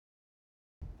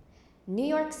New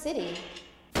York City.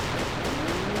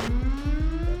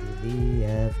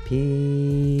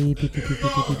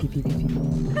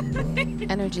 WVFP.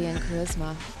 Energy and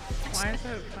charisma. Why is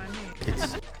that funny?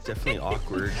 It's definitely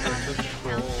awkward.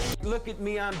 Look at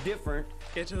me, I'm different.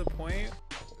 Get to the point.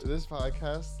 This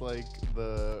podcast, like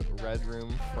the Red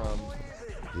Room from...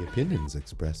 The opinions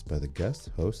expressed by the guests,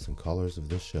 hosts, and callers of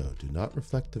this show do not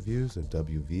reflect the views of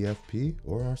WVFP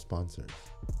or our sponsors.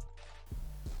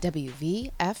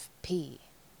 WVFP.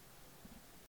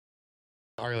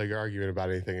 Are like arguing about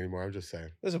anything anymore? I'm just saying.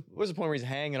 What's the point where he's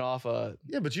hanging off a...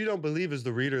 Yeah, but you don't believe as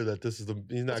the reader that this is the...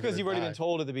 He's not. That's because you've already die. been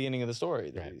told at the beginning of the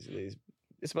story. That Right.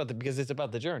 because it's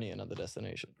about the journey and not the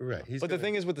destination. Right. But the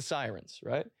thing is with the sirens,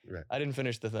 right? Right. I didn't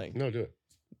finish the thing. No, do it.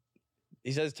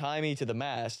 He says, tie me to the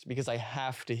mast because I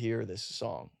have to hear this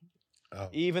song. Oh.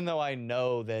 Even though I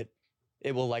know that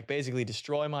it will like basically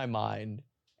destroy my mind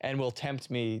and will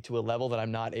tempt me to a level that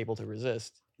I'm not able to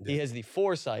resist. Yeah. He has the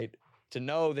foresight to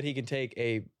know that he can take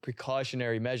a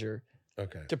precautionary measure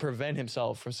Okay. to prevent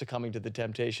himself from succumbing to the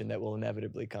temptation that will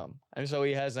inevitably come. And so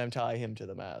he has them tie him to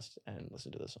the mast and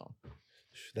listen to the song.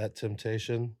 That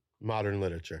temptation, modern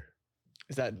literature.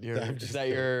 Is that your, I'm is just that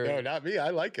kidding. your... No, not me. I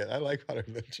like it. I like modern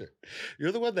literature.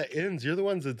 You're the one that ends. You're the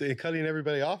ones that they're cutting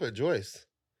everybody off at Joyce.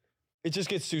 It just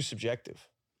gets too subjective.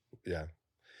 Yeah.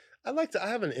 I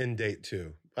have an end date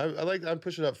too. I'm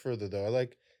pushing it up further though.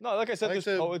 No, like I said, I like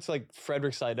there's to- poets like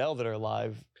Frederick Seidel that are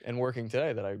alive and working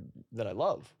today that I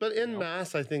love. But in You know?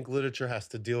 mass, I think literature has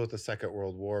to deal with the Second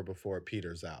World War before it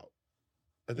peters out.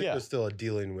 I think Yeah. there's still a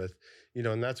dealing with,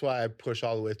 and that's why I push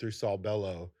all the way through Saul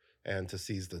Bellow and to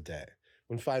Seize the Day.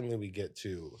 When finally we get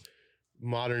to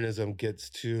modernism gets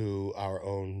to our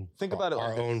own Think about it like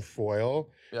our this. own foil,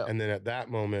 Yeah. and then at that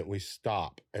moment we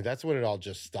stop, and that's when it all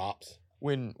just stops.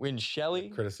 When Shelley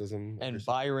Criticism of and yourself.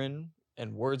 Byron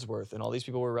and Wordsworth and all these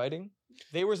people were writing,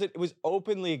 it was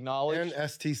openly acknowledged. and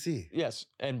STC. Yes,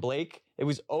 and Blake. It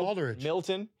was Aldrich.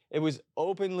 Milton. It was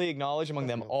openly acknowledged among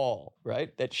them Definitely. all,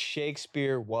 right? That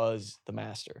Shakespeare was the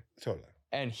master, Totally.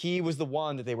 and he was the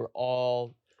one that they were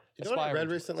all. You know what I aspiring read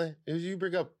towards. recently? You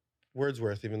bring up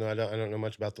Wordsworth, even though I don't know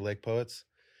much about the Lake poets.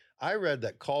 I read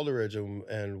that Coleridge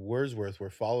and Wordsworth were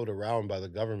followed around by the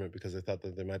government because they thought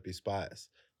that they might be spies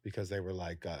because they were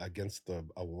like against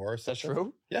a war. Or Is that something.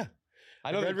 true? Yeah.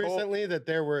 I know read that Cole- recently that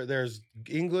there's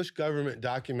English government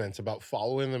documents about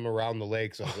following them around the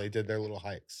lakes as they did their little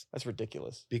hikes That's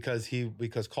ridiculous. because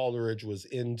Coleridge was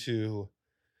into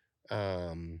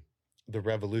the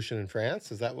revolution in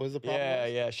France. Is that what was the problem? Yeah,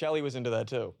 was? yeah. Shelley was into that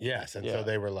too. Yes, and Yeah. so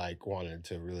they were like wanted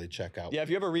to really check out. Yeah, if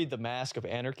you ever read The Mask of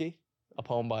Anarchy, a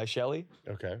poem by Shelley,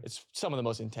 Okay. it's some of the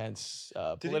most intense Did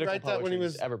he political write that when he poetry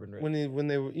was that's ever been written. when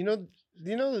they were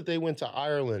that they went to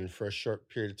Ireland for a short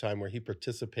period of time where he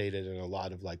participated in a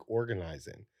lot of like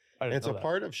organizing. I And didn't it's know a that.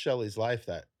 part of Shelley's life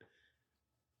that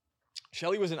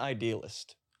Shelley was an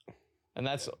idealist, and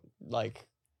that's like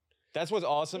that's what's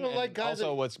awesome. And like guys,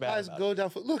 also, what's bad guys about go it. down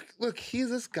for look. He's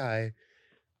this guy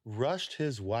rushed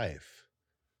his wife,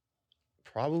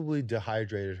 probably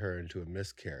dehydrated her into a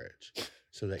miscarriage,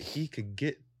 so that he could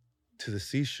get to the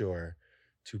seashore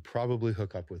to probably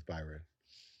hook up with Byron.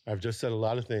 I've just said a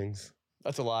lot of things.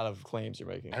 That's a lot of claims you're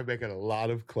making. I'm making a lot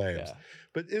of claims. Yeah.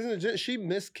 But she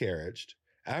miscarriaged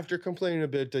after complaining a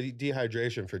bit of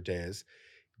dehydration for days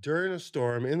during a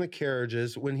storm in the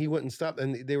carriages when he wouldn't stop.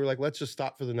 And they were like, let's just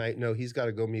stop for the night. No, he's got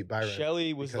to go meet Byron.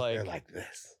 Shelley was because they're like like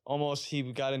this. almost. He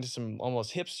got into some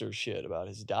almost hipster shit about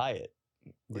his diet.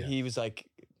 Where Yeah. He was like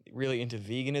really into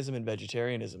veganism and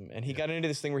vegetarianism, and he got into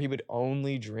this thing where he would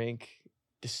only drink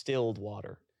distilled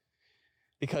water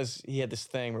because he had this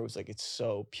thing where it was like it's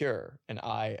so pure, and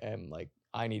I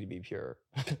need to be pure.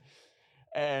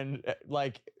 And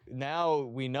like now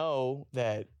we know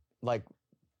that like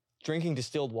drinking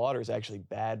distilled water is actually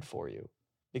bad for you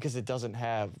because it doesn't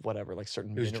have whatever like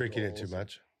certain. He was drinking it too minerals.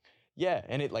 much. Yeah,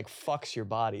 and it like fucks your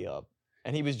body up.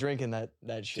 And he was drinking that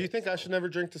shit. Do you think I should never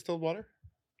drink distilled water?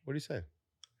 What do you say?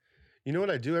 You know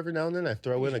what I do every now and then? I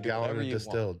throw You in a should do gallon whatever of you want.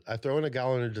 distilled. I throw in a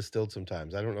gallon of distilled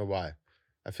sometimes. I don't know why.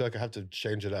 I feel like I have to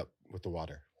change it up with the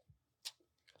water.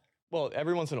 Well,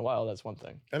 every once in a while, that's one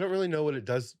thing. I don't really know what it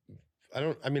does.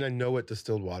 I know what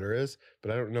distilled water is,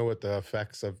 but I don't know what the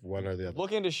effects of one or the other.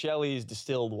 Look into Shelley's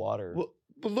distilled water. Well,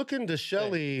 but look into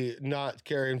Shelley not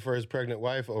caring for his pregnant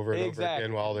wife over and over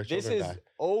again while their This children is die.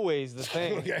 always the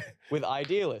thing Okay. with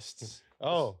idealists.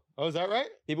 Oh, is that right?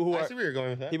 People who I are see where you're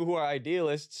going with that. people who are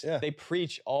idealists, Yeah. they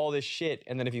preach all this shit,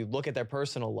 and then if you look at their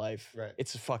personal life, Right.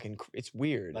 it's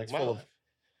weird. Like It's my full life. of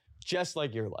just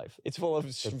like your life. It's full of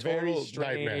a very total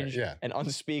nightmare, strange yeah. and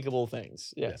unspeakable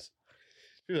things. Yes.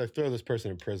 Maybe like throw this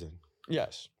person in prison.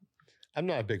 Yes. I'm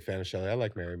not a big fan of Shelley. I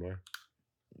like Mary more.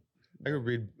 I could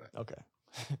read Okay.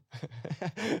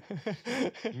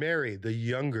 Mary, the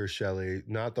younger Shelley,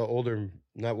 not the older.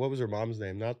 Not what was her mom's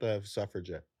name? Not the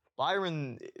suffragette.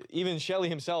 Byron, even Shelley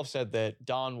himself said that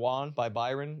Don Juan by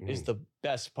Byron is the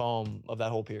best poem of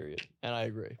that whole period, and I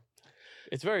agree.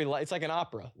 It's very light. It's like an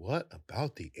opera. What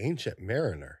about the Ancient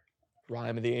Mariner?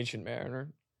 Rhyme of the Ancient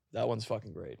Mariner. That one's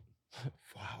fucking great.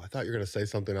 Wow, I thought you were gonna say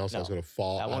something else. I was No, gonna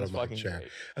fall that out one's of my fucking chair. great.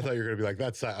 I thought you were gonna be like,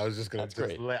 "That's." I was just gonna. That's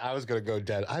great. I was gonna go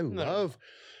dead. I No. love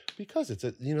because it's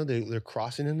a they're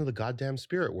crossing into the goddamn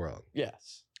spirit world.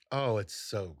 Yes. Oh, it's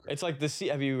so great. It's like the sea.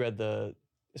 Have you read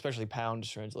especially Pound's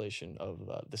translation of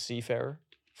The Seafarer?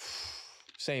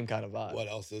 Same kind of vibe. What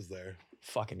else is there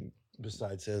Fucking,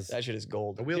 besides his? that shit is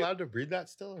gold. Are we allowed to read that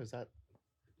still, or is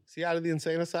he out of the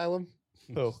insane asylum?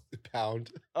 Who?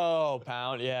 Pound. Oh,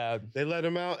 Pound, yeah. They let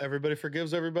him out. Everybody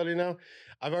forgives everybody now.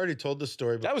 I've already told the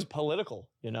story. But That was political,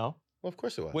 well, of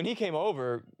course it was. When he came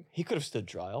over, he could have stood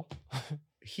trial.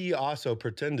 He also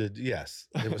pretended, yes,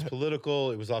 it was political.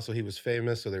 It was also, he was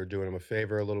famous, so they were doing him a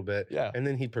favor a little bit. Yeah. And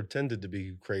then he pretended to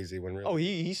be crazy when really. Oh,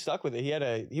 he stuck with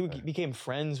it. He became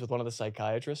friends with one of the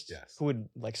psychiatrists Yes. who would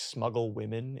like smuggle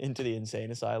women into the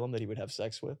insane asylum that he would have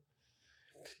sex with.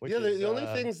 Which Yeah, is, the only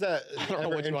things that I don't know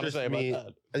ever what you want to interest say me,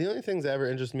 about that. the only things that ever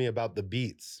interest me about the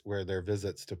beats were their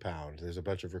visits to Pound. There's a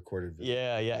bunch of recorded visits.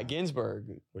 Yeah, Ginsberg.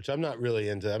 Which I'm not really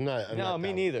into. I'm not No, down me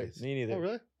with neither. beats. Me neither. Oh,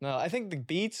 really? No, I think the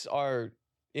beats are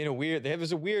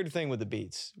there's a weird thing with the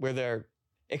beats where they're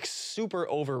super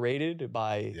overrated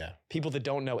by Yeah. people that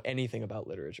don't know anything about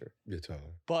literature. Yeah,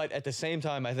 totally. But at the same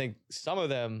time, I think some of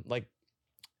them like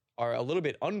are a little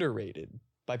bit underrated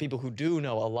by people who do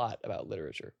know a lot about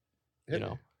literature. Hit You me.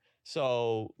 know,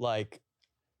 so like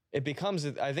I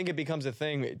think it becomes a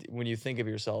thing when you think of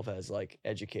yourself as like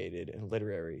educated and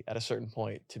literary at a certain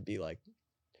point to be like,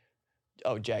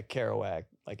 oh, Jack Kerouac,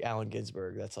 like Allen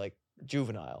Ginsberg, that's like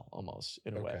juvenile almost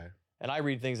in a way. Okay. And I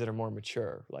read things that are more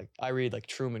mature. Like I read like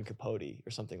Truman Capote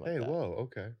or something like Hey, that. whoa,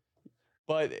 okay.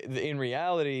 But in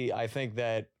reality, I think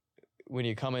that when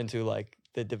you come into like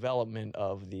the development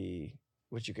of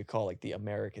what you could call like the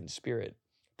American spirit,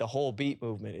 the whole beat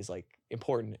movement is like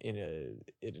important in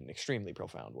an extremely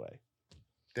profound way.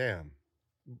 Damn.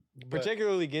 But-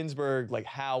 Particularly Ginsberg, like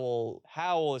Howell.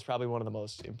 Howell is probably one of the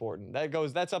most important.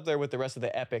 That's up there with the rest of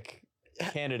the epic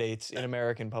candidates in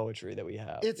American poetry that we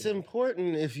have. It's you know?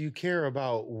 important if you care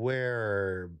about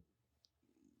where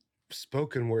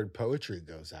spoken word poetry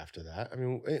goes after that. I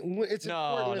mean, it's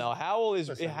important. No. Howell is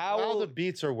Listen, Howell. while the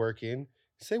beats are working,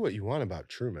 say what you want about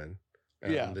Truman.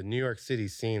 Yeah. The New York City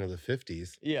scene of the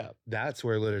 50s. Yeah, That's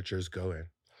where literature's going.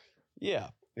 yeah,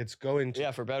 It's going to.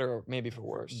 yeah. For better or maybe for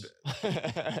worse.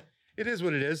 It is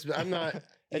what it is. I'm not.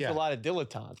 It's yeah. a lot of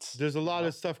dilettantes. There's a lot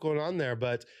of stuff going on there,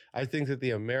 but I think that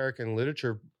the American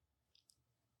literature,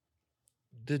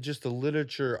 the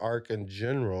literature arc in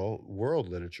general, world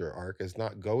literature arc, is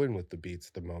not going with the beats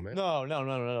at the moment. No, not at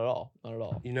all. Not at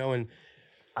all. You know, and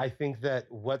I think that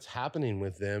what's happening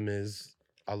with them is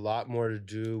a lot more to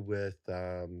do with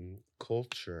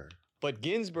culture. But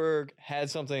Ginsberg had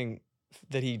something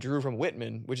that he drew from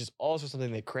Whitman, which is also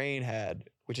something that Crane had,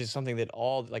 which is something that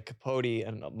all like Capote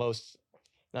and not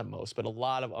most, but a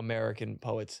lot of American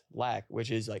poets lack,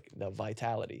 which is like the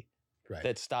vitality Right.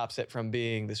 that stops it from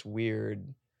being this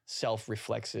weird,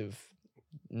 self-reflexive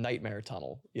nightmare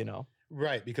tunnel, you know?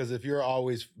 Right. Because if you're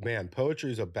always, man, poetry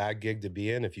is a bad gig to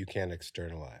be in if you can't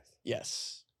externalize.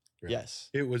 Yes. Right. Yes.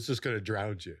 It was just going to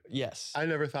drown you. Yes. I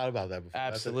never thought about that before.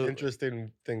 Absolutely. That's an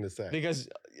interesting thing to say. Because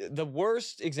the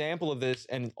worst example of this,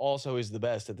 and also is the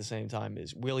best at the same time,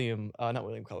 is not William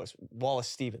Coas, Wallace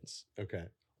Stevens. Okay.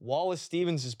 Wallace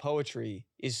Stevens' poetry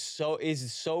is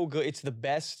so good. It's the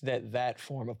best that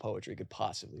form of poetry could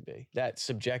possibly be. That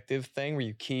subjective thing where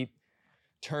you keep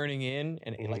turning in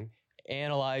and like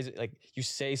analyze it. Like you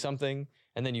say something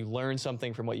and then you learn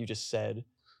something from what you just said,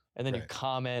 and then you Right.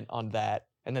 comment on that,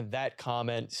 and then that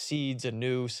comment seeds a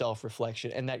new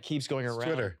self-reflection, and that keeps going It's around.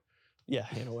 Twitter. Yeah,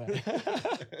 in a way.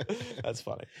 That's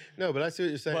funny. No, but I see what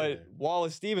you're saying. But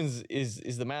Wallace Stevens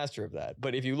is the master of that.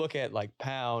 But if you look at like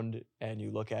Pound and you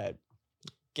look at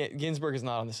Ginsberg is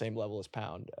not on the same level as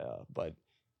Pound, but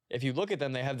if you look at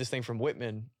them, they have this thing from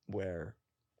Whitman where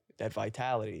that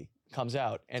vitality comes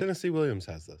out. And Tennessee Williams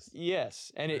has this.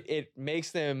 yes, and it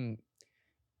makes them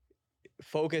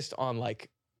focused on like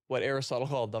what Aristotle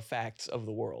called the facts of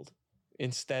the world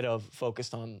instead of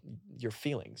focused on your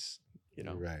feelings, you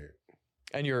know, Right.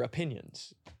 and your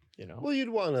opinions, you know. Well,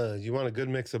 you want a good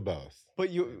mix of both. But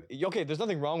okay, there's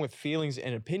nothing wrong with feelings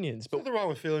and opinions, But nothing wrong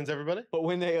with feelings, everybody. but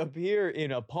when they appear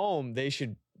in a poem, they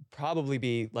should probably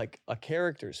be like a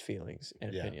character's feelings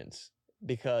and Yeah. opinions.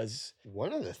 because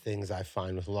One of the things I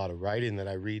find with a lot of writing that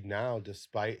I read now,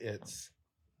 despite its,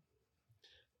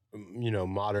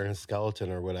 modern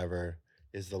skeleton or whatever,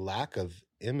 is the lack of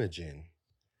imaging.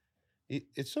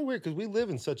 It's so weird because we live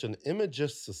in such an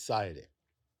imagist society.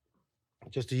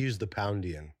 Just to use the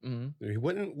Poundian,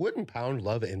 wouldn't Pound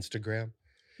love Instagram?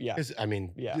 yeah, This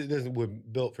we're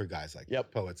built for guys like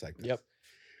Yep. poets like this. Yep.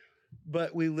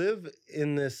 But we live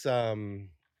in this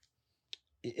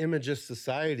imagist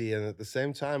society, and at the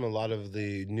same time, a lot of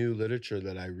the new literature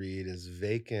that I read is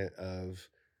vacant of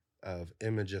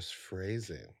imagist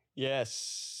phrasing.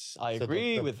 yes, I So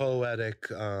agree the with poetic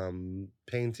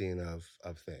painting of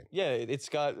things. Yeah, it's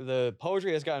got the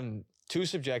poetry has gotten too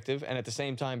subjective and at the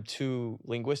same time too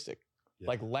linguistic. Yeah.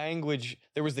 Like language,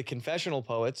 there was the confessional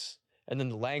poets and then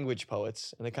the language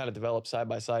poets, and they kind of developed side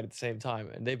by side at the same time.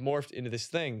 And they've morphed into this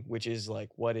thing, which is like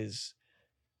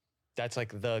that's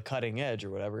like the cutting edge or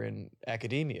whatever in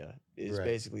academia is Right.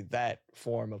 basically that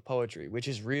form of poetry, which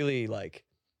is really like,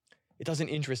 it doesn't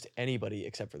interest anybody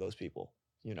except for those people,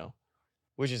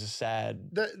 which is a sad.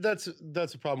 That's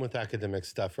a problem with academic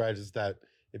stuff, right? Is that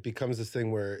it becomes this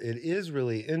thing where it is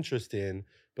really interesting,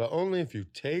 but only if you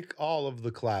take all of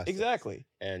the classes. Exactly.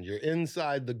 And you're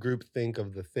inside the group think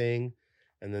of the thing,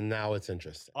 and then now it's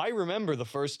interesting. I remember the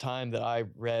first time that I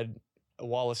read a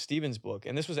Wallace Stevens book,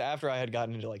 and this was after I had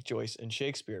gotten into like Joyce and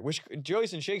Shakespeare, which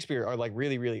Joyce and Shakespeare are like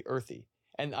really, really earthy.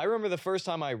 And I remember the first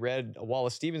time I read a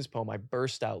Wallace Stevens poem, I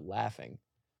burst out laughing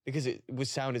because it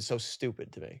sounded so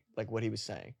stupid to me, like what he was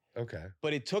saying. Okay.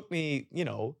 But it took me,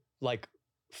 like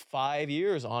 5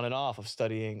 years on and off of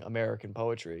studying American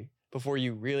poetry before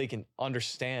you really can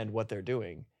understand what they're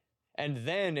doing. And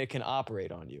then it can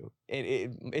operate on you.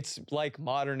 It's like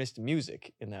modernist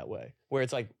music in that way, where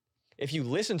it's like, if you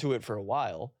listen to it for a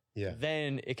while, Yeah.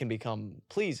 then it can become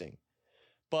pleasing.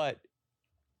 But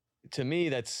to me,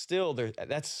 that's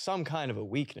some kind of a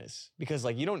weakness, because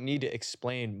like you don't need to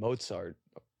explain Mozart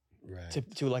Right.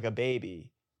 to like a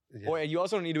baby. Yeah. Or you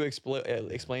also don't need to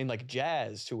explain like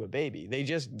jazz to a baby. They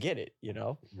just get it,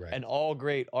 Right. And all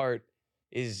great art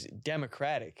is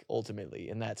democratic ultimately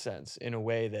in that sense, in a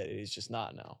way that it is just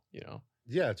not now, Yeah.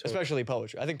 Totally. especially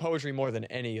poetry. I think poetry more than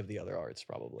any of the other arts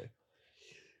probably.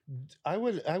 I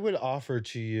would offer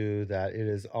to you that it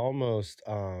is almost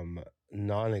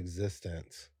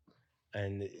non-existent,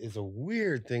 and it's a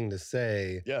weird thing to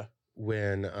say. Yeah.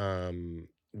 When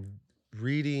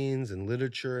readings and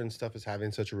literature and stuff is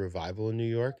having such a revival in New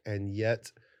York, and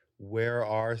yet where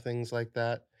are things like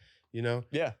that? Yeah.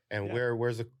 And Yeah.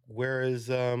 where is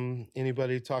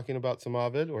anybody talking about some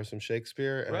Ovid or some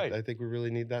Shakespeare? And Right. I think we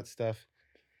really need that stuff.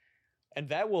 And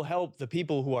that will help the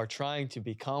people who are trying to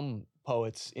become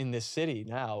poets in this city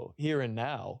now, here and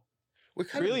now, We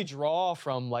kind really of, draw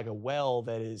from like a well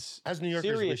that is as New Yorkers,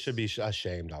 we serious. should be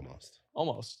ashamed almost.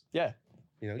 Almost. Yeah.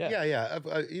 Yeah. Yeah.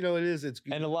 It is. It's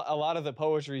And a lot of the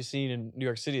poetry scene in New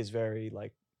York City is very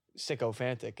like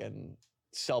sycophantic and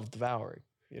self-devouring,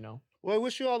 Well, I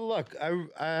wish you all the luck. I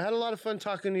had a lot of fun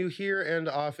talking to you here and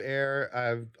off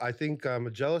air. I think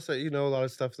I'm jealous that you know a lot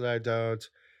of stuff that I don't.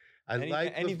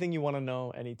 Anything you want to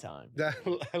know anytime.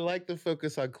 I like the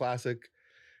focus on classic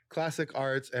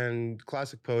arts and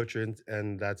classic poetry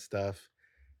and that stuff.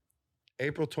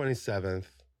 April 27th,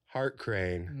 Hart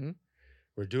Crane. Mhm.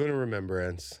 We're doing a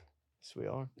remembrance. Yes, we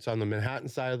are. It's on the Manhattan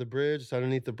side of the bridge. It's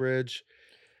underneath the bridge.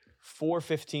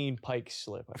 415 Pike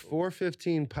Slip. I believe.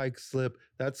 415 Pike Slip.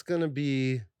 That's going to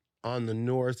be on the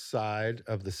north side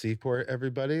of the seaport,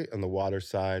 everybody, on the water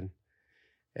side.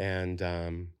 And,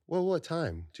 what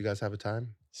time? Do you guys have a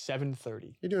time?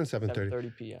 7:30. You're doing 7:30.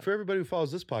 7:30 p.m. For everybody who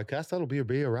follows this podcast, that'll be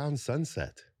around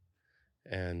sunset.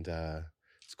 And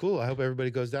it's cool. I hope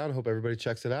everybody goes down. I hope everybody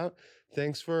checks it out.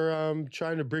 Thanks for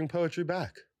trying to bring poetry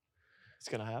back. It's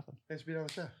going to happen. Thanks for being on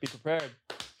the show. Be prepared.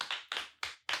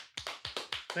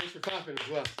 Thanks for clapping as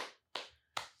well.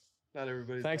 Not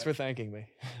everybody. Thanks for thanking me.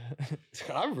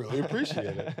 I really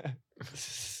appreciate it.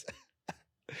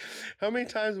 How many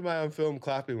times am I on film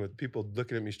clapping with people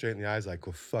looking at me straight in the eyes like,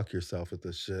 "Go fuck yourself with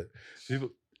this shit"? People.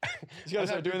 You gotta I've start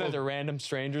had doing that people- to random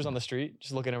strangers on the street,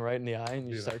 just looking them right in the eye, and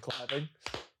you Yeah. start clapping.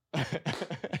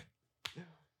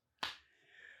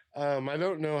 I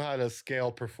don't know how to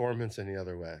scale performance any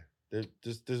other way.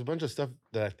 There's a bunch of stuff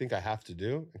that I think I have to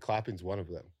do, and clapping's one of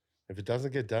them. If it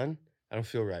doesn't get done, I don't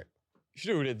feel right. You should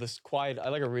do it this quiet. I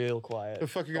like a real quiet. The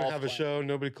fuck you're gonna golf have a clap. show,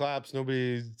 nobody claps,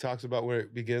 nobody talks about where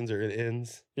it begins or it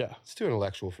ends. Yeah. It's too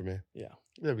intellectual for me. Yeah.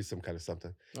 There'll be some kind of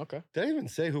something. Okay. Did I even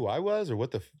say who I was or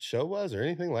what the show was or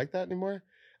anything like that anymore?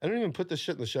 I don't even put this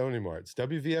shit in the show anymore. It's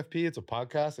WVFP. It's a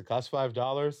podcast. It costs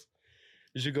 $5.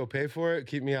 You should go pay for it.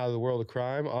 Keep me out of the world of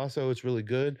crime. Also, it's really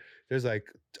good. there's like,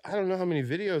 I don't know how many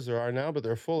videos there are now, but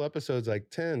there are full episodes, like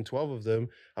 10, 12 of them.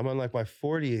 I'm on like my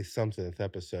 40th something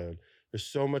episode. There's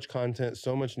so much content,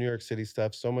 so much New York City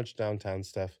stuff, so much downtown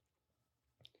stuff.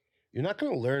 You're not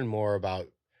going to learn more about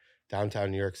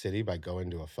downtown New York City by going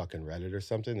to a fucking Reddit or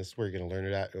something. This is where you're going to learn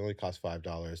it at. It only costs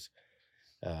 $5.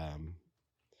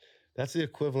 That's the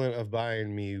equivalent of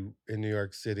buying me in New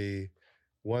York City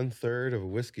 1/3 of a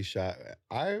whiskey shot.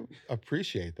 I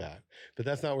appreciate that, but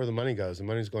that's not where the money goes. The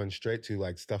money's going straight to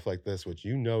like stuff like this, which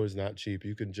you know is not cheap.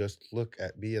 You can just look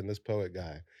at me and this poet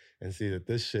guy and see that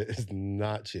this shit is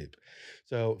not cheap.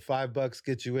 So $5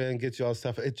 gets you in, gets you all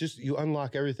stuff. It just, you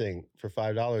unlock everything for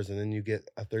 $5 and then you get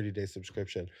a 30-day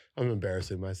subscription. I'm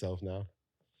embarrassing myself now.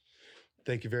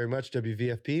 Thank you very much,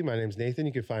 WVFP. My name's Nathan.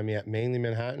 You can find me at Mainly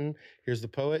Manhattan. Here's the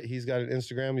poet. He's got an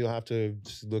Instagram. You'll have to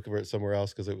just look for it somewhere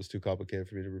else because it was too complicated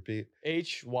for me to repeat.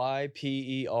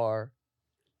 HYPERPOIESIS.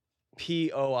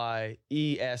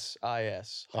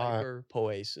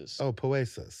 Hyperpoesis. Oh,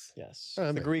 poesis. Yes. Oh, It's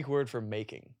the that- Greek word for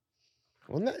making.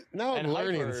 Well, now I'm And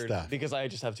learning hyper, stuff. because I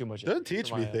just have too much. Don't teach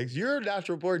for me my- things. You're a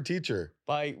natural born teacher.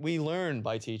 We learn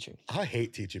by teaching. I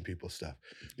hate teaching people stuff.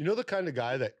 You know the kind of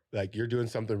guy that like you're doing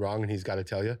something wrong and he's got to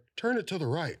tell you, turn it to the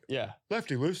right, Yeah.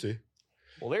 lefty loosey.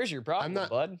 Well, there's your problem, not-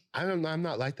 bud. I'm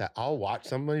not like that. I'll watch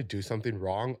somebody do something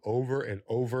wrong over and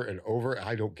over and over.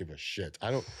 I don't give a shit.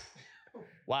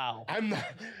 Wow. I'm not.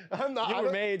 You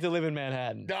were made to live in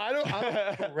Manhattan. No, I don't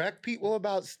correct people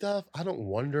about stuff. I don't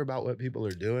wonder about what people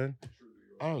are doing.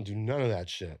 I don't do none of that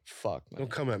shit. Fuck, man.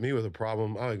 Don't come at me with a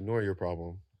problem. I'll ignore your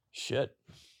problem. Shit.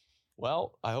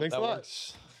 Well, I hope Thanks that a lot.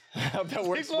 works. I hope that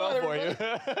works Thanks a lot, well for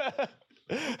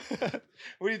you.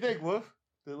 What do you think, Wolf?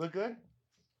 Did it look good?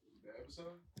 The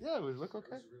episode? Yeah, it would look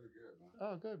okay. It was really good, man.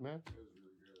 Oh, good, man. It was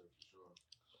really good, for sure.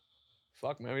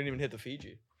 Fuck, man. We didn't even hit the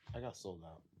Fiji. I got sold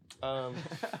out.